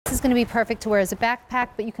going to be perfect to wear as a backpack,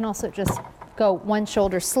 but you can also just go one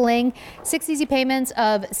shoulder sling. 6 easy payments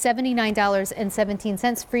of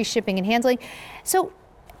 $79.17, free shipping and handling. So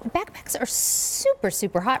backpacks are super,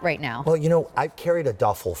 super hot right now. Well, you know, I've carried a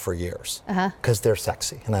duffel for years because they're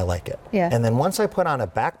sexy and I like it. Yeah. And then once I put on a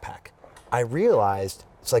backpack, I realized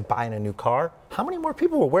it's like buying a new car. How many more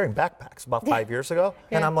people were wearing backpacks about 5 years ago?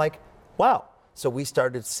 Yeah. And I'm like, wow. So we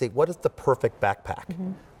started to see what is the perfect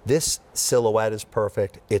backpack. This silhouette is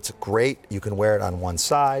perfect. It's great. You can wear it on one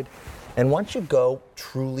side. And once you go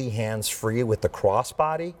truly hands-free with the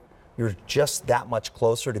crossbody, you're just that much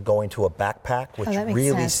closer to going to a backpack, which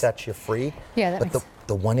really sets you free. Yeah, but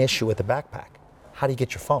the one issue with the backpack, how do you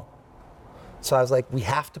get your phone? So I was like, we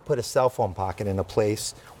have to put a cell phone pocket in a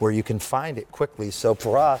place where you can find it quickly. So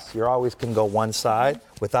for us, you always can go one side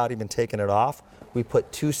without even taking it off. We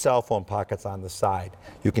put 2 cell phone pockets on the side.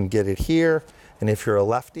 You can get it here, and if you're a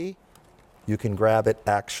lefty, you can grab it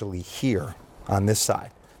actually here on this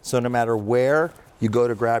side. So no matter where you go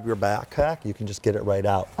to grab your backpack, you can just get it right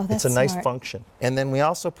out. Oh, that's it's a nice smart. function. And then we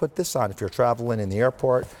also put this on. If you're traveling in the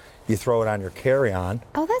airport, you throw it on your carry-on.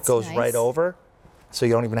 Oh, that's goes nice. right over, so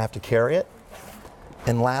you don't even have to carry it.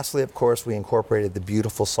 And lastly, of course, we incorporated the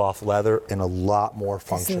beautiful soft leather in a lot more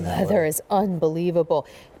functional. This leather is unbelievable.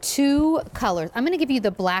 2 colors. I'm going to give you the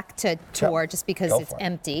black to tour just because it's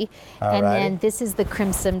empty. And then this is the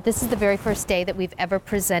crimson. This is the very first day that we've ever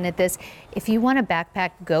presented this. If you want a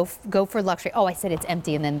backpack, go for luxury. Oh, I said it's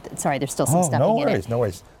empty, and then, sorry, there's still some stuffing in it. No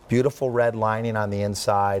worries. Beautiful red lining on the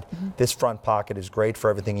inside. This front pocket is great for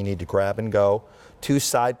everything you need to grab and go. 2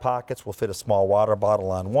 side pockets will fit a small water bottle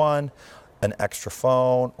on one, an extra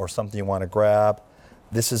phone, or something you want to grab.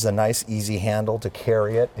 This is a nice, easy handle to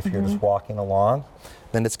carry it if you're just walking along.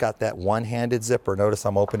 Then it's got that one-handed zipper. Notice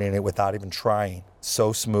I'm opening it without even trying.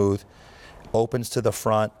 So smooth. Opens to the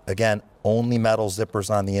front. Again, only metal zippers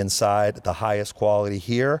on the inside. The highest quality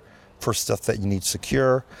here for stuff that you need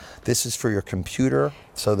secure. This is for your computer.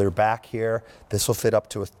 So they're back here. This will fit up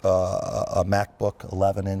to a MacBook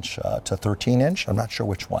 11-inch to 13-inch. I'm not sure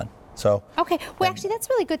which one. So okay, well, actually, that's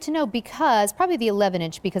really good to know, because probably the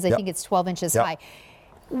 11-inch, because I think it's 12 inches high.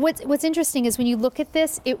 What's interesting is when you look at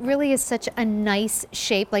this, it really is such a nice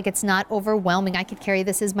shape. Like, it's not overwhelming. I could carry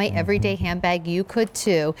this as my everyday handbag. You could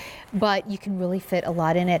too, but you can really fit a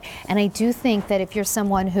lot in it. And I do think that if you're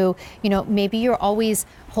someone who, you know, maybe you're always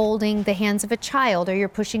holding the hands of a child, or you're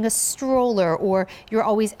pushing a stroller, or you're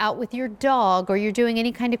always out with your dog, or you're doing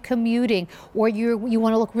any kind of commuting, or you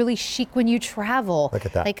want to look really chic when you travel. Look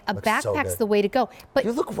at that. Like, a backpack's the way to go. But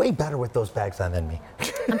you look way better with those bags on than me.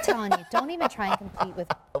 I'm telling you, don't even try and compete with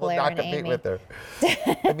Blair and Amy. With her.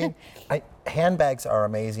 I mean, handbags are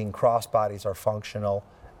amazing. Crossbodies are functional.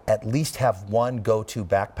 At least have one go-to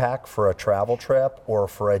backpack for a travel trip or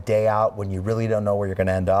for a day out when you really don't know where you're going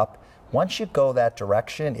to end up. Once you go that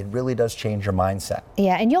direction, it really does change your mindset.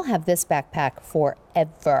 Yeah, and you'll have this backpack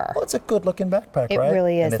forever. Well, it's a good-looking backpack, right? It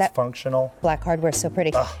really is. And it's functional. Black hardware is so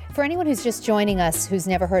pretty. For anyone who's just joining us who's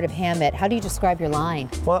never heard of Hammitt, how do you describe your line?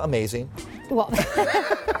 Well, amazing. Well,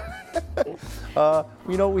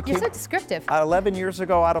 you know, you're so descriptive. 11 years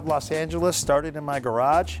ago out of Los Angeles, started in my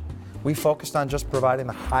garage. We focused on just providing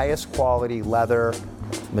the highest quality leather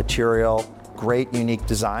material, great unique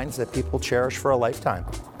designs that people cherish for a lifetime.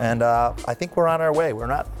 And I think we're on our way. We're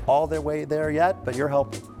not all the way there yet, but you're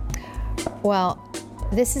helping. Well,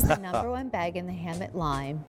 this is the #1 bag in the Hammitt line.